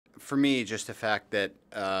For me, just the fact that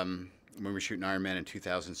when we were shooting Iron Man in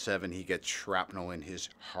 2007, he gets shrapnel in his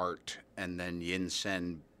heart, and then Yin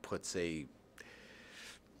Sen puts a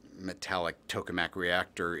metallic tokamak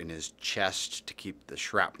reactor in his chest to keep the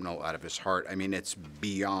shrapnel out of his heart. I mean, it's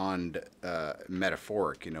beyond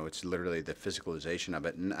metaphoric. You know, it's literally the physicalization of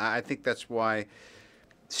it, and I think that's why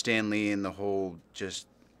Stan Lee and the whole just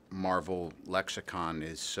Marvel lexicon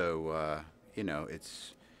is so. You know,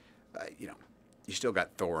 it's you know, you still got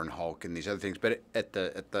Thor and Hulk and these other things, but at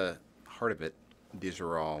the heart of it, these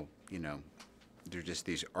are all, you know, they're just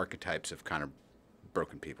these archetypes of kind of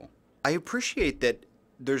broken people. I appreciate that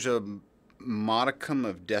there's a modicum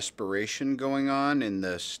of desperation going on in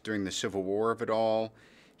this during the Civil War of it all.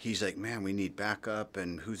 He's like, man, we need backup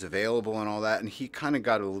and who's available and all that, and he kind of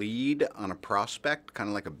got a lead on a prospect, kind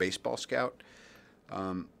of like a baseball scout.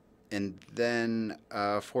 And then,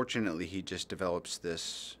 fortunately, he just develops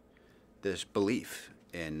this belief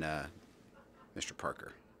in Mr.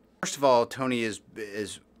 Parker. First of all, Tony is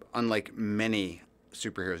unlike many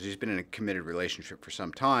superheroes. He's been in a committed relationship for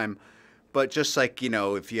some time, but just like, you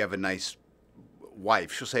know, if you have a nice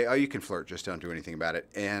wife, she'll say, "Oh, you can flirt, just don't do anything about it."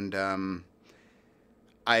 And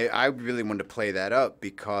I really wanted to play that up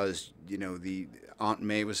because, you know, the Aunt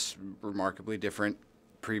May was remarkably different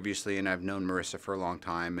previously, and I've known Marissa for a long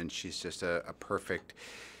time, and she's just a perfect.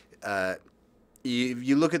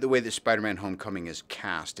 You look at the way that Spider-Man: Homecoming is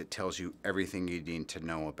cast; it tells you everything you need to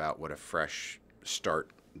know about what a fresh start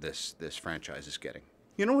this franchise is getting.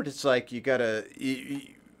 You know what it's like?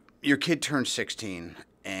 Your kid turns 16,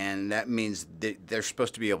 and that means they're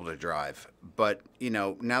supposed to be able to drive. But you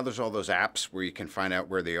know, now there's all those apps where you can find out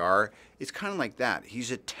where they are. It's kind of like that.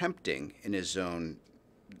 He's attempting in his own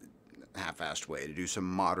half-assed way to do some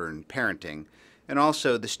modern parenting, and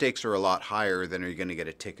also the stakes are a lot higher than are you going to get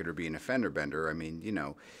a ticket or be an offender bender. I mean, you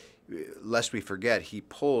know, lest we forget, he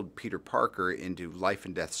pulled Peter Parker into life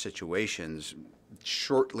and death situations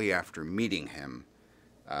shortly after meeting him,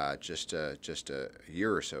 just a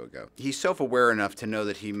year or so ago. He's self-aware enough to know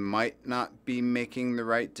that he might not be making the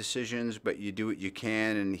right decisions, but you do what you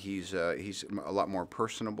can, and he's a lot more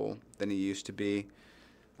personable than he used to be.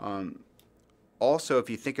 Also, if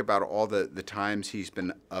you think about all the times he's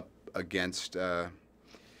been up against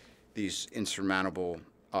these insurmountable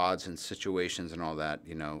odds and situations and all that,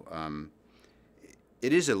 you know,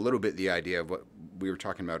 it is a little bit the idea of what we were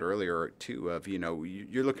talking about earlier, too, of, you know,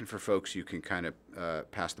 you're looking for folks you can kind of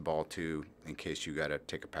pass the ball to in case you got to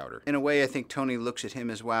take a powder. In a way, I think Tony looks at him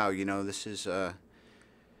as, wow, you know, this is a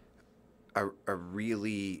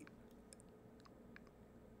really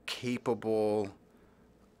capable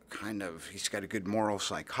kind of, he's got a good moral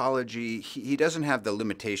psychology. He doesn't have the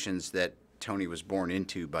limitations that Tony was born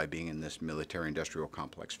into by being in this military-industrial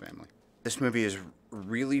complex family. This movie is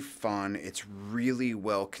really fun. It's really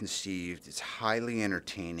well conceived. It's highly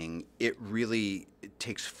entertaining. It really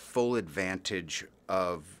takes full advantage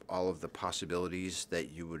of all of the possibilities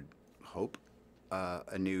that you would hope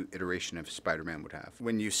a new iteration of Spider-Man would have.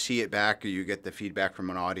 When you see it back, or you get the feedback from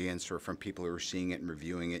an audience or from people who are seeing it and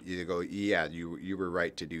reviewing it, you go, yeah, you were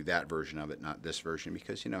right to do that version of it, not this version,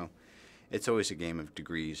 because, you know, it's always a game of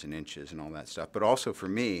degrees and inches and all that stuff. But also for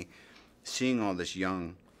me, seeing all this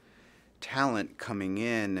young talent coming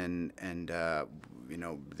in, and you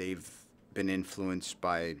know, they've been influenced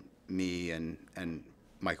by me and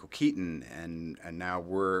Michael Keaton, and now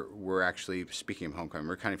we're actually, speaking of Homecoming,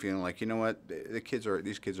 we're kind of feeling like, you know what, these kids are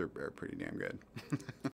pretty damn good.